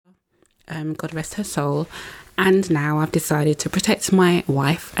God rest her soul. And now I've decided to protect my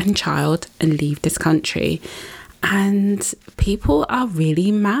wife and child and leave this country. And people are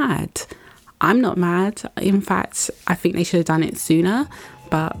really mad. I'm not mad. In fact, I think they should have done it sooner.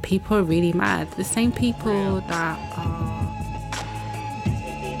 But people are really mad. The same people that are...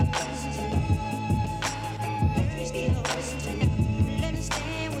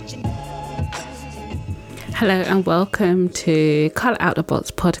 Hello and welcome to Colour Out the Box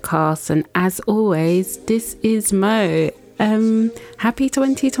podcast, and as always, this is Mo. Happy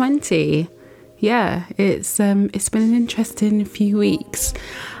 2020. Yeah, it's been an interesting few weeks.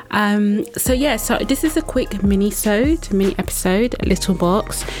 So this is a quick mini episode, little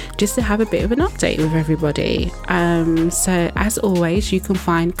box, just to have a bit of an update with everybody. So as always, you can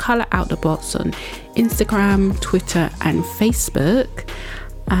find Colour Out the Box on Instagram, Twitter and Facebook.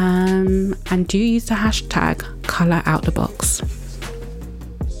 And do use the hashtag ColourOutTheBox.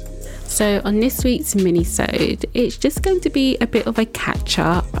 So on this week's mini-sode, it's just going to be a bit of a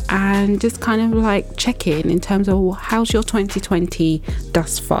catch-up and just kind of like check-in terms of how's your 2020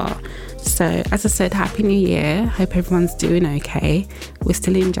 thus far. So as I said, Happy New Year. Hope everyone's doing okay. We're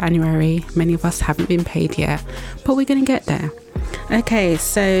still in January. Many of us haven't been paid yet, but we're going to get there. Okay,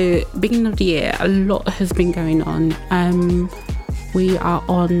 so beginning of the year, a lot has been going on. We are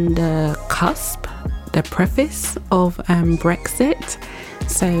on the cusp, the preface of Brexit.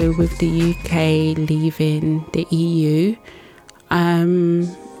 So with the UK leaving the EU, I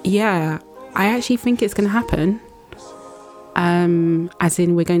actually think it's going to happen. As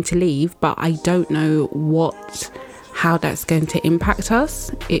in we're going to leave, but I don't know how that's going to impact us.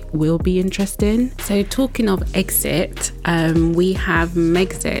 It will be interesting. So talking of exit, we have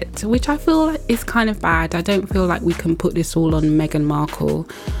Megxit, which I feel is kind of bad. I don't feel like we can put this all on Meghan Markle.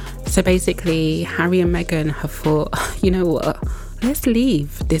 So basically, Harry and Meghan have thought, you know what, let's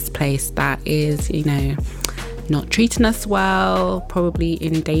leave this place that is, not treating us well, probably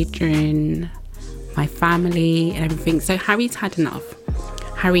endangering my family and everything. So Harry's had enough.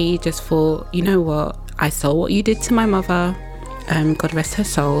 Harry just thought, you know what, I saw what you did to my mother, God rest her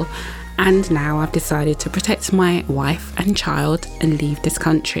soul, and now I've decided to protect my wife and child and leave this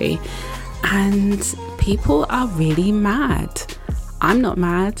country. And people are really mad. I'm not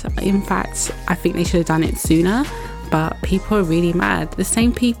mad. In fact, I think they should have done it sooner, but people are really mad. The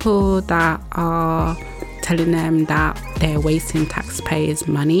same people that are telling them that they're wasting taxpayers'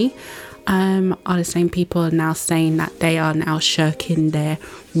 money are the same people now saying that they are now shirking their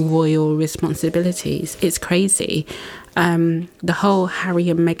royal responsibilities. It's crazy. The whole Harry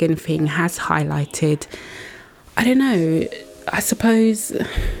and Meghan thing has highlighted, I don't know, I suppose,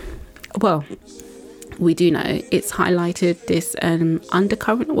 well, we do know it's highlighted this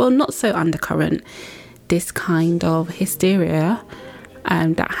undercurrent, well, not so undercurrent, this kind of hysteria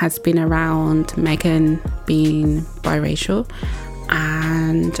that has been around Meghan being biracial.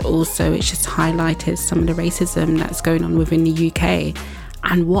 And also it's just highlighted some of the racism that's going on within the UK.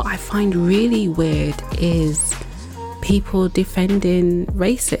 And what I find really weird is people defending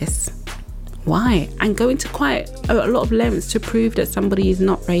racists. Why? And going to quite a lot of lengths to prove that somebody is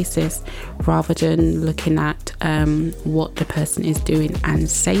not racist, rather than looking at what the person is doing and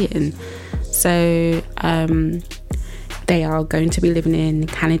saying. So they are going to be living in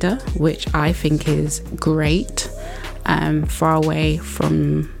Canada, which I think is great. Far away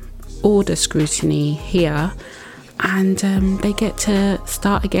from all the scrutiny here, and they get to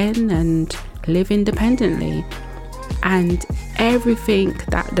start again and live independently. And everything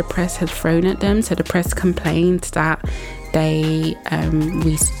that the press has thrown at them, so the press complained that they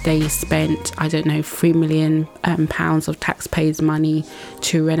spent, I don't know, £3 million pounds of taxpayers' money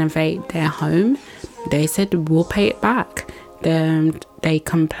to renovate their home. They said we'll pay it back. They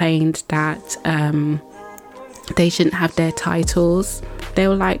complained that they shouldn't have their titles. They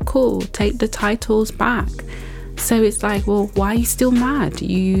were like, cool, take the titles back. So it's like, well, why are you still mad?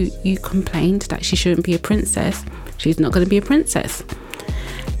 You complained that she shouldn't be a princess. She's not going to be a princess.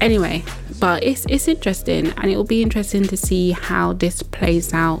 Anyway, but it's interesting, and it will be interesting to see how this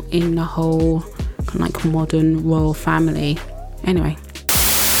plays out in the whole kind of like modern royal family. Anyway,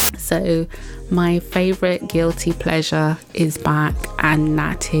 so my favourite guilty pleasure is back, and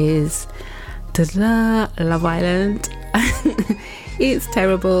that is Love Island. It's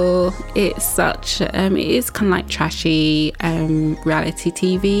terrible. It's such it is kind of like trashy reality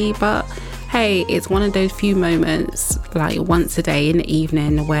TV, but hey, it's one of those few moments, like once a day in the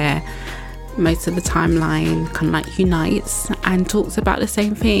evening, where most of the timeline kind of like unites and talks about the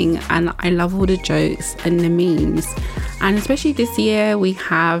same thing. And I love all the jokes and the memes, and especially this year we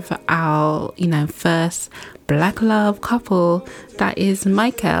have our, first Black love couple, that is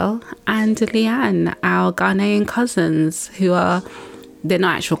Michael and Leanne, our Ghanaian cousins, they're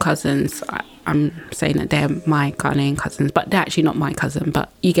not actual cousins. I'm saying that they're my Ghanaian cousins, but they're actually not my cousin,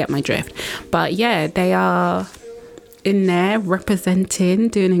 but you get my drift. But yeah, they are in there representing,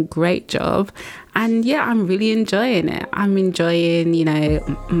 doing a great job. And yeah, I'm really enjoying it. I'm enjoying,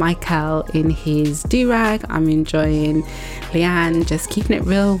 Michael in his do-rag. I'm enjoying Leanne just keeping it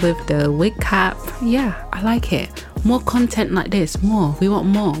real with the wig cap. Yeah, I like it. More content like this. More. We want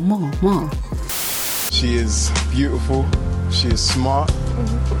more. She is beautiful. She is smart.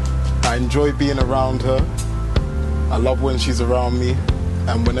 I enjoy being around her. I love when she's around me.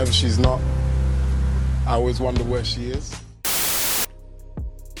 And whenever she's not, I always wonder where she is.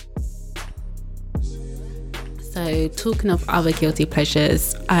 So talking of other guilty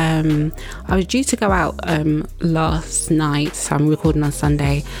pleasures, I was due to go out last night, so I'm recording on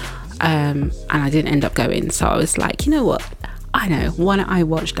Sunday, and I didn't end up going. So I was like, you know what? I know, why don't I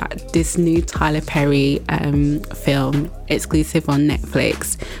watch this new Tyler Perry film exclusive on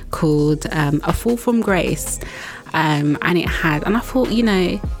Netflix called A Fall from Grace. And I thought,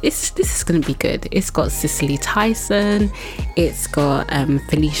 this is going to be good. It's got Cicely Tyson, it's got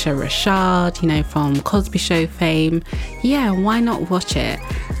Felicia Rashad, from Cosby Show fame. Yeah, why not watch it?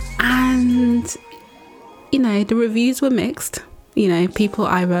 And, the reviews were mixed. People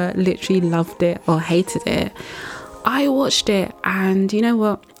either literally loved it or hated it. I watched it, and you know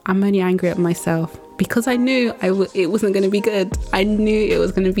what? I'm only angry at myself because I knew it wasn't going to be good. I knew it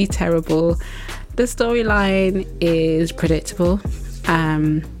was going to be terrible. The storyline is predictable.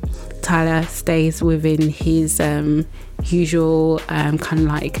 Tyler stays within his usual kind of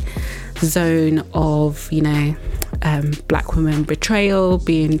like zone of, black woman betrayal,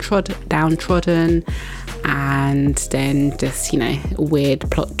 being downtrodden, and then just, weird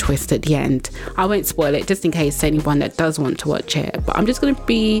plot twist at the end. I won't spoil it just in case anyone that does want to watch it, but I'm just going to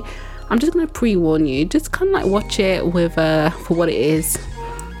pre-warn you, just kind of like watch it with for what it is.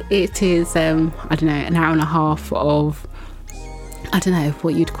 It is, I don't know, an hour and a half of, I don't know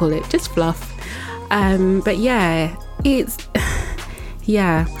what you'd call it, just fluff. But yeah,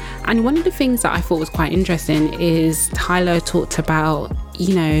 yeah. And one of the things that I thought was quite interesting is Tyler talked about,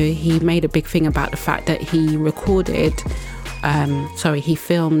 he made a big thing about the fact that he he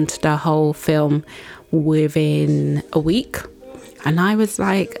filmed the whole film within a week. And I was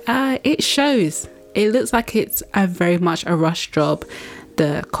like, it shows. It looks like it's very much a rush job.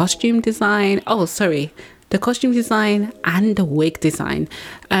 The costume design and the wig design.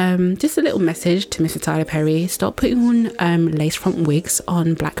 Just a little message to Mr. Tyler Perry: stop putting on lace front wigs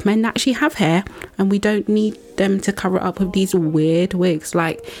on black men that actually have hair, and we don't need them to cover it up with these weird wigs.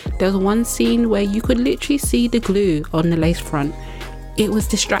 Like, there was one scene where you could literally see the glue on the lace front. It was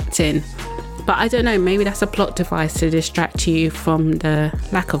distracting, but I don't know, maybe that's a plot device to distract you from the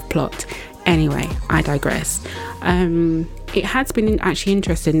lack of plot. Anyway, I digress. It has been actually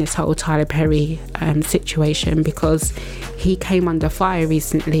interesting, this whole Tyler Perry situation, because he came under fire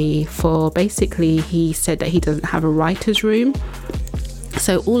recently for basically, he said that he doesn't have a writer's room.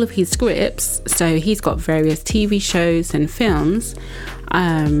 So all of his scripts, so he's got various TV shows and films,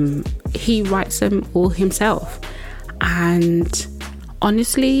 he writes them all himself. And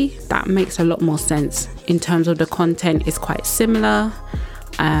honestly, that makes a lot more sense. In terms of the content, is quite similar.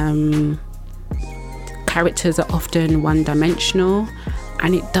 Characters are often one-dimensional,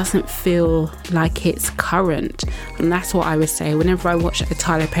 and it doesn't feel like it's current. And that's what I would say whenever I watch a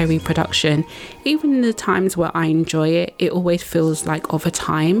Tyler Perry production. Even in the times where I enjoy it, it always feels like of a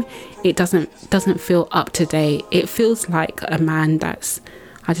time. It doesn't feel up to date. It feels like a man that's,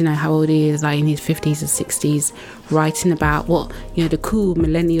 I don't know how old he is, like in his 50s or 60s, writing about what, the cool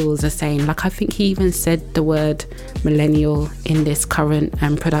millennials are saying. Like, I think he even said the word millennial in this current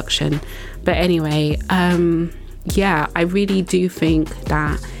production. But anyway, yeah, I really do think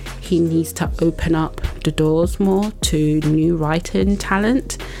that he needs to open up the doors more to new writing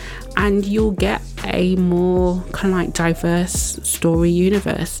talent, and you'll get a more kind of like diverse story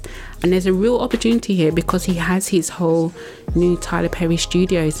universe. And there's a real opportunity here because he has his whole new Tyler Perry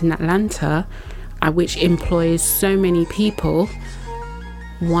Studios in Atlanta, which employs so many people.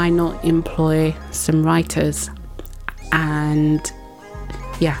 Why not employ some writers? And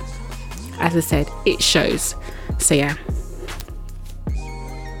yeah, as I said, it shows. So yeah.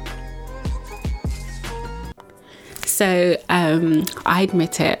 So I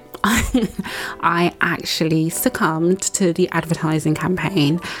admit it, I actually succumbed to the advertising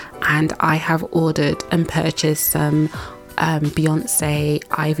campaign, and I have ordered and purchased some Beyonce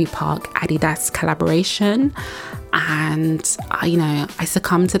Ivy Park Adidas collaboration, and I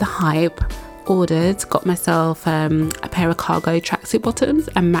succumbed to the hype, ordered, got myself a pair of cargo tracksuit bottoms,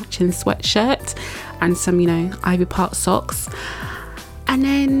 a matching sweatshirt, and some Ivy Park socks. And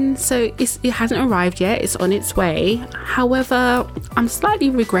then, so it hasn't arrived yet, it's on its way. However, I'm slightly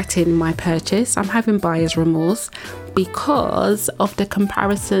regretting my purchase. I'm having buyer's remorse because of the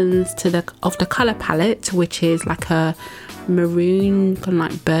comparisons of the color palette, which is like a maroon, kind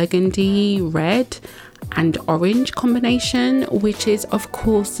of like burgundy, red and orange combination, which is of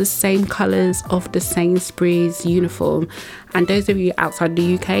course the same colors of the Sainsbury's uniform. And those of you outside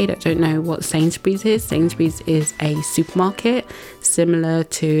the UK that don't know what Sainsbury's is a supermarket similar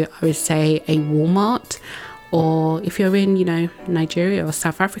to, I would say, a Walmart, or if you're in Nigeria or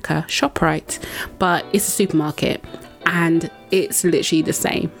South Africa, ShopRite, but it's a supermarket. And it's literally the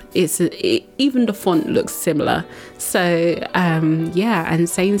same. Even the font looks similar. So and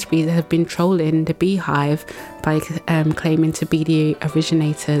Sainsbury's have been trolling the Beehive by claiming to be the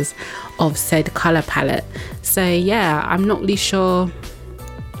originators of said colour palette. So I'm not really sure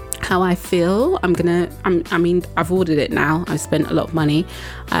how I feel. I've ordered it now. I've spent a lot of money,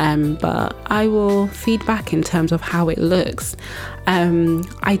 but I will feed back in terms of how it looks. One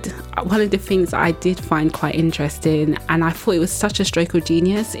of the things I did find quite interesting, and I thought it was such a stroke of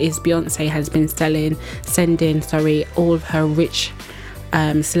genius, is Beyonce has been sending all of her rich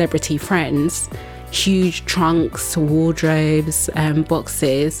celebrity friends huge trunks, wardrobes,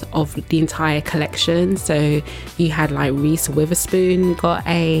 boxes of the entire collection. So you had like Reese Witherspoon got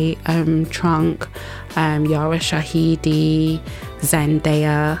a trunk, Yara Shahidi,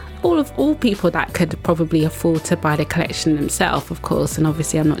 Zendaya, all people that could probably afford to buy the collection themselves, of course, and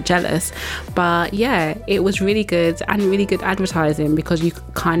obviously I'm not jealous. But it was really good and really good advertising, because you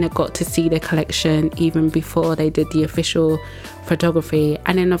kind of got to see the collection even before they did the official photography.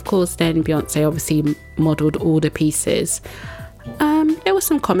 And then of course Beyonce obviously modeled all the pieces. There were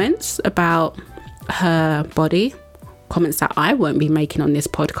some comments about her body, comments that I won't be making on this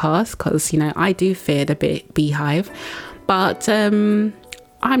podcast, because I do fear the Beehive, but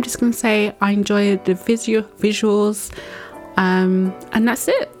I'm just gonna say I enjoyed the visuals, and that's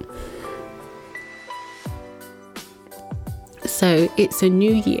it. So it's a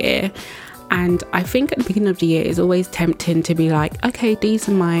new year, and I think at the beginning of the year it's always tempting to be like, okay, these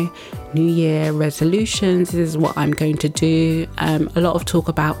are my New Year resolutions, this is what I'm going to do. A lot of talk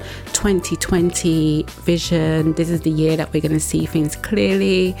about 2020 vision. This is the year that we're going to see things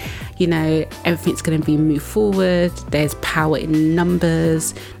clearly. Everything's going to be moved forward. There's power in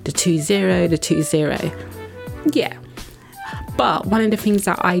numbers, the 20. Yeah. But one of the things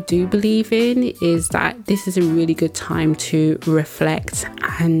that I do believe in is that this is a really good time to reflect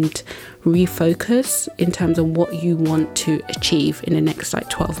and refocus in terms of what you want to achieve in the next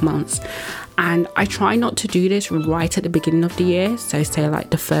 12 months. And I try not to do this right at the beginning of the year, so say like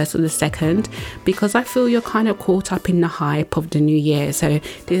the 1st or the 2nd, because I feel you're kind of caught up in the hype of the new year. So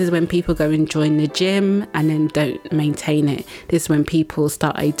this is when people go and join the gym and then don't maintain it. This is when people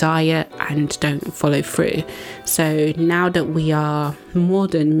start a diet and don't follow through. So now that we are more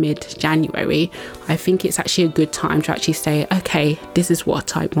than mid-January, I think it's actually a good time to actually say, okay, this is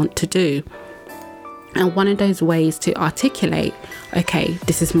what I want to do. And one of those ways to articulate, okay,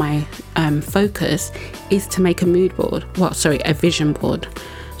 this is my focus, is to make a a vision board.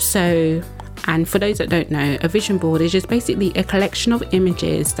 So, and for those that don't know, a vision board is just basically a collection of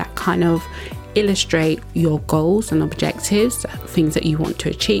images that kind of illustrate your goals and objectives, things that you want to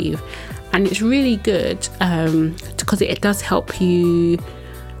achieve. And it's really good because it does help you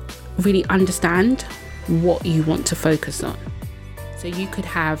really understand what you want to focus on. So you could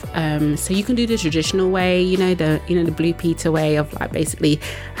have, so you can do the traditional way, the Blue Peter way of like basically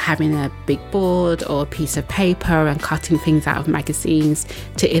having a big board or a piece of paper and cutting things out of magazines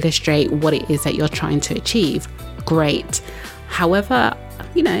to illustrate what it is that you're trying to achieve. Great. However,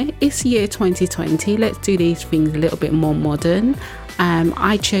 it's year 2020. Let's do these things a little bit more modern.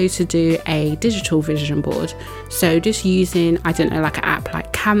 I chose to do a digital vision board. So just using, like an app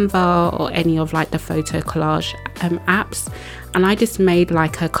like Canva or any of like the photo collage apps. And I just made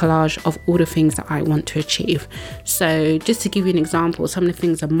like a collage of all the things that I want to achieve. So just to give you an example, some of the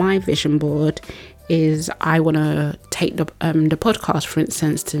things on my vision board is I want to take the podcast, for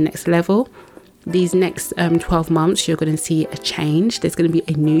instance, to the next level. These next 12 months, you're going to see a change. There's going to be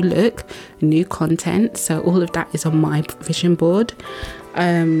a new look, new content. So all of that is on my vision board.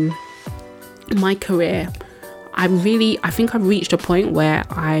 My career, I think I've reached a point where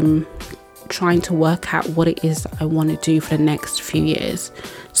I'm trying to work out what it is that I want to do for the next few years.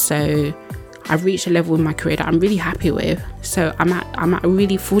 So I've reached a level in my career that I'm really happy with. So I'm at a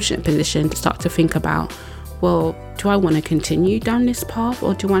really fortunate position to start to think about, well, do I want to continue down this path,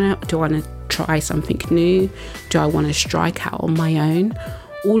 or do I want to try something new? Do I want to strike out on my own?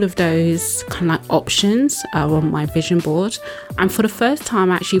 All of those kind of like options are on my vision board. And for the first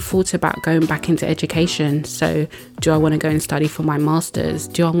time, I actually thought about going back into education. So do I want to go and study for my master's?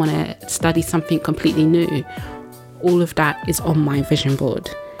 Do I want to study something completely new? All of that is on my vision board.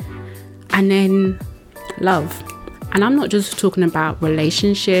 And then love. And I'm not just talking about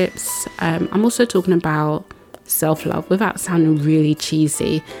relationships. I'm also talking about self-love without sounding really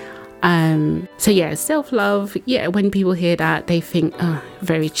cheesy. So yeah, self-love, yeah, when people hear that, they think, oh,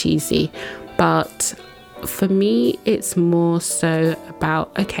 very cheesy. But for me, it's more so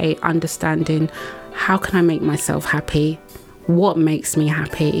about, okay, understanding how can I make myself happy? What makes me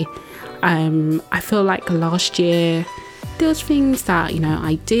happy? I feel like last year, there was things that,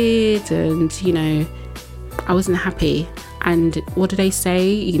 I did and, I wasn't happy. And what do they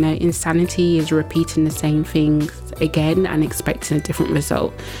say? Insanity is repeating the same things again and expecting a different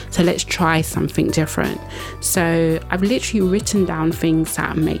result. So let's try something different. So I've literally written down things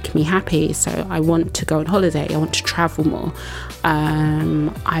that make me happy. So I want to go on holiday. I want to travel more.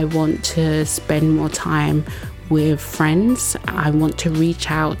 I want to spend more time with friends. I want to reach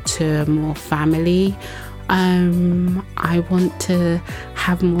out to more family. I want to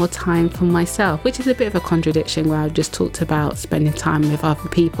have more time for myself, which is a bit of a contradiction where I've just talked about spending time with other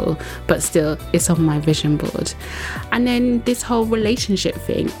people, but still it's on my vision board. And then this whole relationship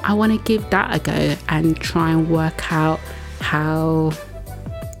thing, I want to give that a go and try and work out how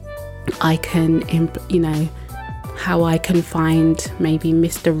I can, how I can find maybe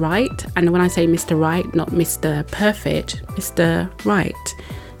Mr. Right. And when I say Mr. Right, not Mr. Perfect, Mr. Right.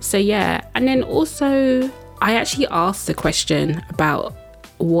 So yeah, and then also I actually asked the question about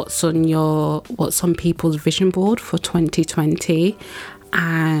what's on people's vision board for 2020,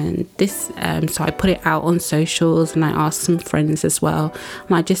 and this so I put it out on socials and I asked some friends as well,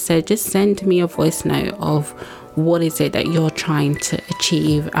 and I just said, just send me a voice note of what is it that you're trying to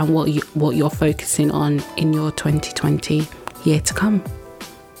achieve and what you're focusing on in your 2020 year to come.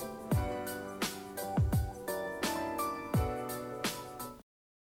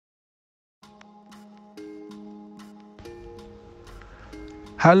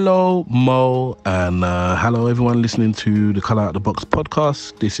 Hello, Mo, and hello everyone listening to the Colour Out the Box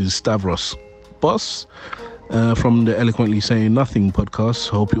podcast. This is Stavros Boss from the Eloquently Saying Nothing podcast.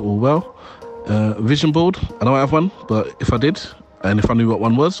 Hope you're all well. Vision board, I don't have one, but if I did, and if I knew what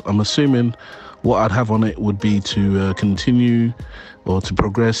one was, I'm assuming what I'd have on it would be to continue or to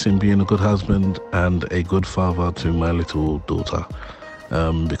progress in being a good husband and a good father to my little daughter.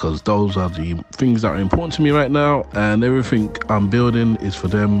 Because those are the things that are important to me right now, and everything I'm building is for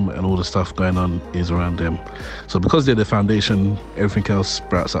them, and all the stuff going on is around them. So because they're the foundation, everything else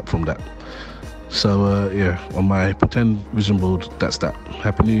sprouts up from that. So on my pretend vision board, that's that.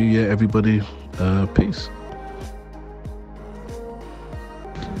 Happy New Year, everybody. Peace.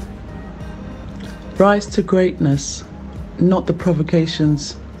 Rise to greatness, not the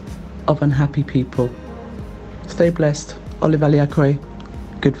provocations of unhappy people. Stay blessed. Olive Aliakwe.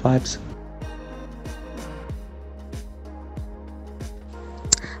 Good vibes.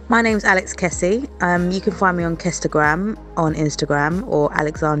 My name's Alex Kessie. You can find me on Kestagram on Instagram or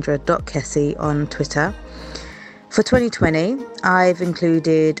alexandra.kessie on Twitter. For 2020, I've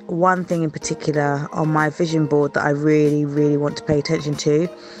included one thing in particular on my vision board that I really, really want to pay attention to,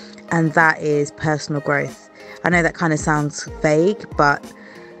 and that is personal growth. I know that kind of sounds vague, but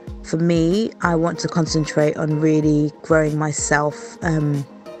for me, I want to concentrate on really growing myself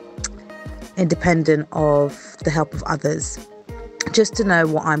independent of the help of others, just to know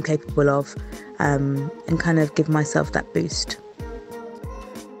what I'm capable of and kind of give myself that boost.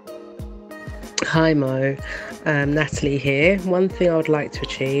 Hi Mo, Natalie here. One thing I would like to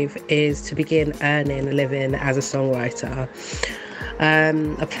achieve is to begin earning a living as a songwriter.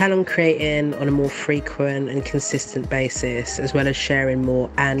 I plan on creating on a more frequent and consistent basis, as well as sharing more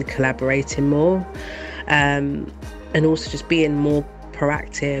and collaborating more, and also just being more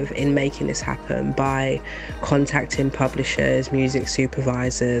proactive in making this happen by contacting publishers, music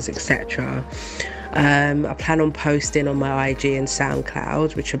supervisors, etc. I plan on posting on my IG and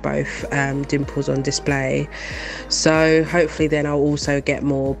SoundCloud, which are both Dimples on Display. So hopefully then I'll also get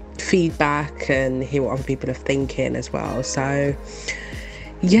more feedback and hear what other people are thinking as well. So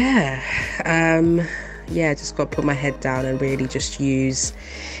just got to put my head down and really just use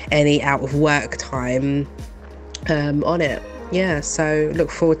any out of work time on it. So look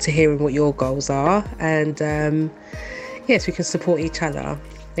forward to hearing what your goals are, and yes, we can support each other.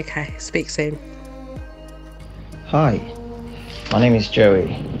 Okay, speak soon. Hi, my name is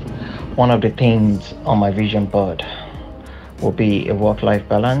Joey. One of the things on my vision board will be a work-life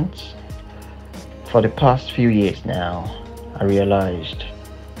balance. For the past few years now, I realized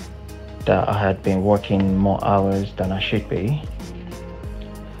that I had been working more hours than I should be.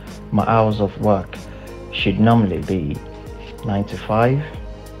 My hours of work should normally be 9 to 5,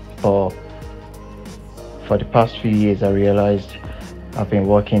 but for the past few years I realized I've been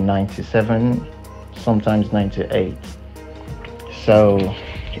working 9 to 7, sometimes 9 to 8. So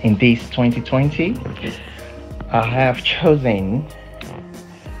in this 2020, I have chosen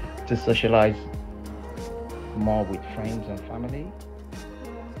to socialize more with friends and family.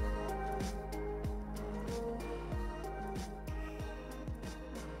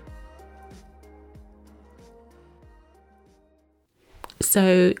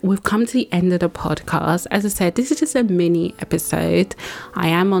 So we've come to the end of the podcast. As I said, this is just a mini episode. I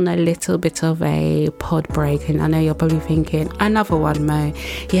am on a little bit of a pod break, and I know you're probably thinking, another one, Mo.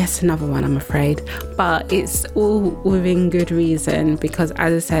 Yes, another one, I'm afraid. But it's all within good reason, because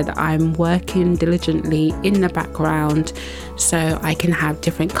as I said, I'm working diligently in the background so I can have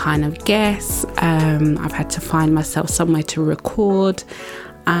different kind of guests. I've had to find myself somewhere to record.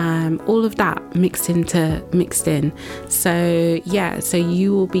 All of that mixed in. So yeah, so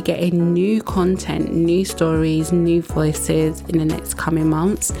you will be getting new content, new stories, new voices in the next coming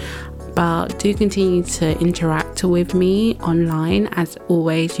months. But do continue to interact with me online. As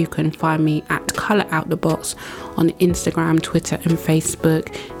always, you can find me at Colour Out the Box on Instagram, Twitter and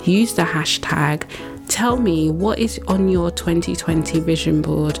Facebook. Use the hashtag. Tell me, what is on your 2020 vision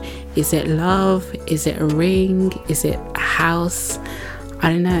board? Is it love? Is it a ring? Is it a house? I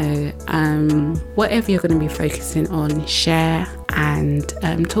don't know. Whatever you're going to be focusing on, share and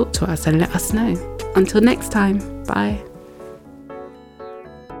talk to us and let us know. Until next time, bye.